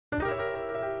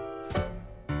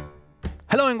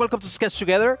Hello and welcome to Sketch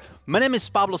Together. My name is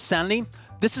Pablo Stanley.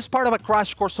 This is part of a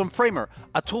crash course on Framer,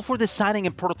 a tool for designing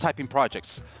and prototyping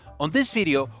projects. On this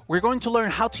video, we're going to learn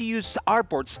how to use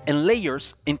artboards and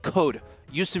layers in code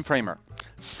using Framer.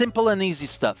 Simple and easy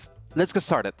stuff. Let's get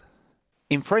started.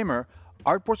 In Framer,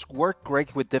 artboards work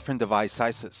great with different device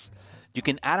sizes. You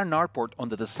can add an artboard on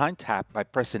the Design tab by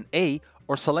pressing A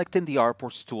or selecting the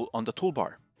Artboards tool on the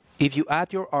toolbar. If you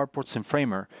add your artboards in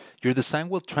Framer, your design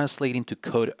will translate into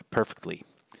code perfectly.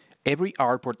 Every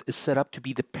artboard is set up to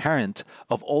be the parent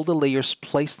of all the layers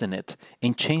placed in it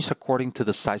and changed according to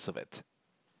the size of it.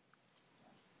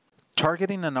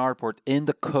 Targeting an artboard in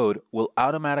the code will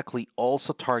automatically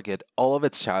also target all of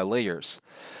its child layers.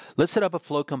 Let's set up a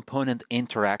flow component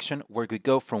interaction where we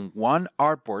go from one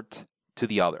artboard to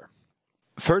the other.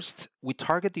 First, we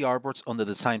target the artboards on the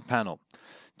design panel.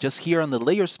 Just here on the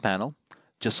layers panel,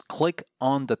 just click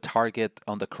on the target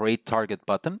on the create target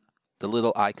button, the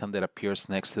little icon that appears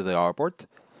next to the artboard,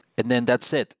 and then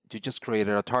that's it. You just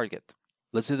created a target.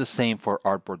 Let's do the same for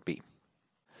artboard B.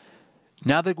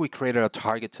 Now that we created a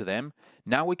target to them,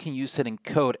 now we can use it in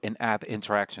code and add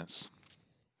interactions.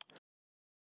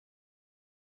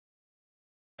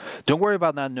 Don't worry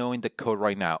about not knowing the code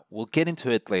right now. We'll get into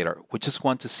it later. We just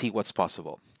want to see what's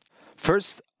possible.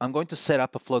 First, I'm going to set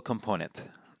up a flow component.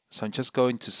 So I'm just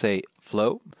going to say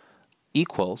flow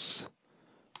equals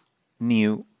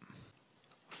new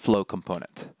flow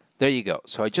component. There you go.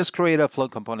 So I just created a flow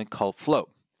component called flow.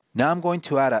 Now I'm going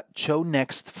to add a show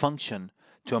next function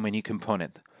to my new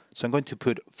component. So I'm going to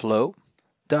put flow.show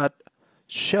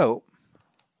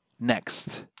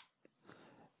next.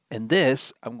 And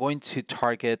this, I'm going to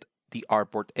target the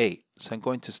artboard A. So I'm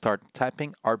going to start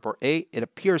typing artboard A. It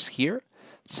appears here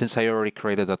since I already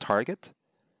created a target.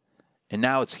 And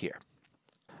now it's here.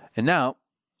 And now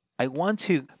I want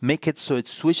to make it so it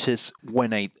switches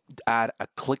when I add a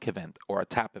click event or a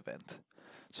tap event.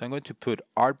 So I'm going to put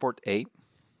artboard A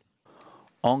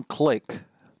on click,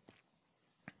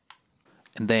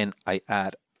 and then I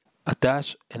add a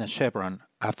dash and a chevron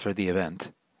after the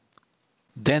event.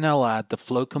 Then I'll add the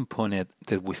flow component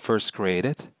that we first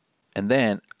created, and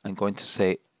then I'm going to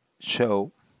say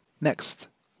show next.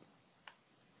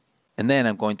 And then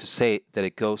I'm going to say that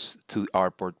it goes to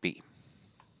artboard B.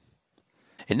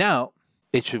 And now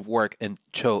it should work and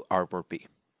show artboard B.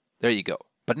 There you go.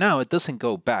 But now it doesn't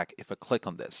go back if I click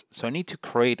on this. So I need to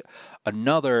create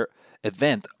another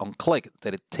event on click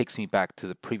that it takes me back to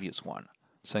the previous one.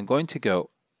 So I'm going to go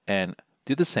and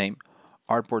do the same.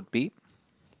 Artboard B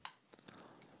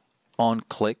on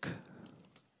click.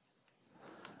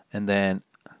 And then,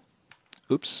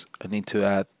 oops, I need to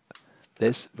add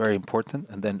this, very important,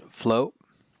 and then flow,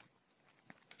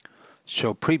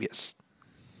 show previous.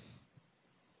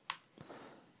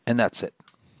 And that's it.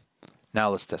 Now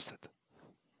let's test it.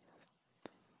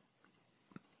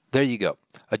 There you go.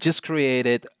 I just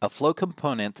created a flow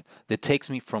component that takes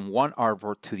me from one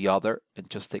artboard to the other and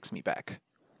just takes me back.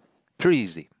 Pretty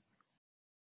easy.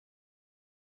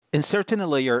 Inserting a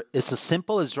layer is as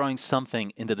simple as drawing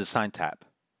something in the Design tab.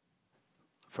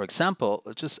 For example,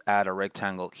 let's just add a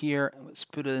rectangle here and let's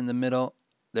put it in the middle.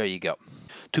 There you go.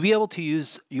 To be able to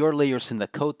use your layers in the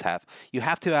Code tab, you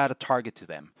have to add a target to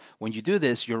them. When you do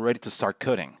this, you're ready to start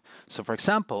coding. So for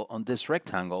example, on this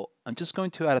rectangle, I'm just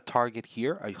going to add a target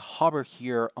here. I hover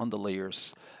here on the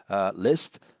layers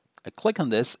list. I click on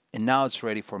this, and now it's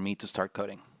ready for me to start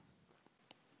coding.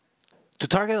 To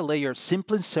target a layer,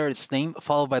 simply insert its name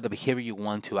followed by the behavior you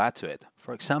want to add to it.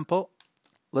 For example,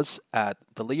 let's add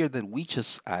the layer that we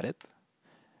just added,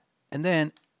 and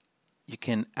then you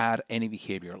can add any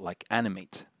behavior like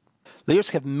animate.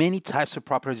 Layers have many types of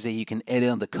properties that you can edit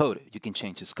on the code. You can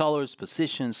change its colors,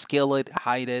 position, scale it,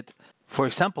 hide it. For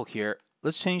example here,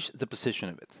 let's change the position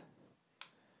of it.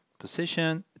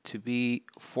 Position to be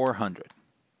 400.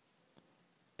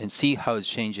 And see how it's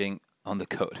changing on the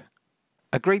code.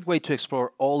 A great way to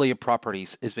explore all layer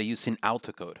properties is by using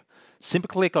AutoCode. Simply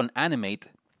click on animate,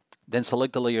 then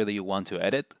select the layer that you want to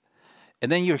edit,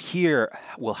 and then here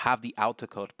will have the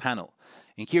AutoCode panel.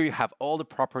 And here you have all the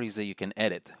properties that you can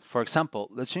edit. For example,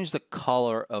 let's change the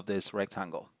color of this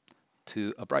rectangle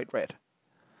to a bright red.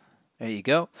 There you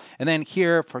go. And then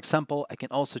here, for example, I can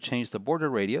also change the border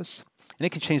radius, and I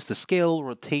can change the scale,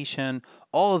 rotation,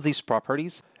 all of these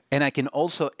properties. And I can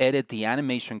also edit the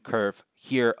animation curve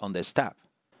here on this tab.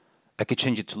 I could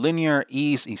change it to linear,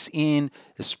 ease in,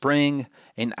 spring,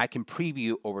 and I can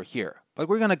preview over here. But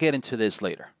we're going to get into this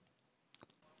later.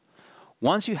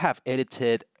 Once you have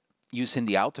edited using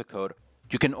the AutoCode,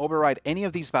 you can override any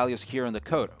of these values here in the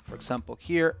code. For example,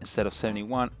 here, instead of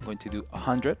 71, I'm going to do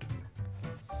 100.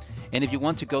 And if you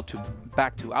want to go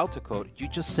back to AutoCode, you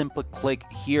just simply click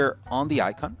here on the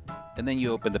icon, and then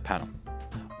you open the panel.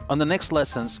 On the next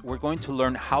lessons, we're going to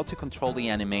learn how to control the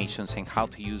animations and how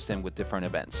to use them with different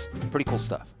events. Pretty cool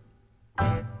stuff.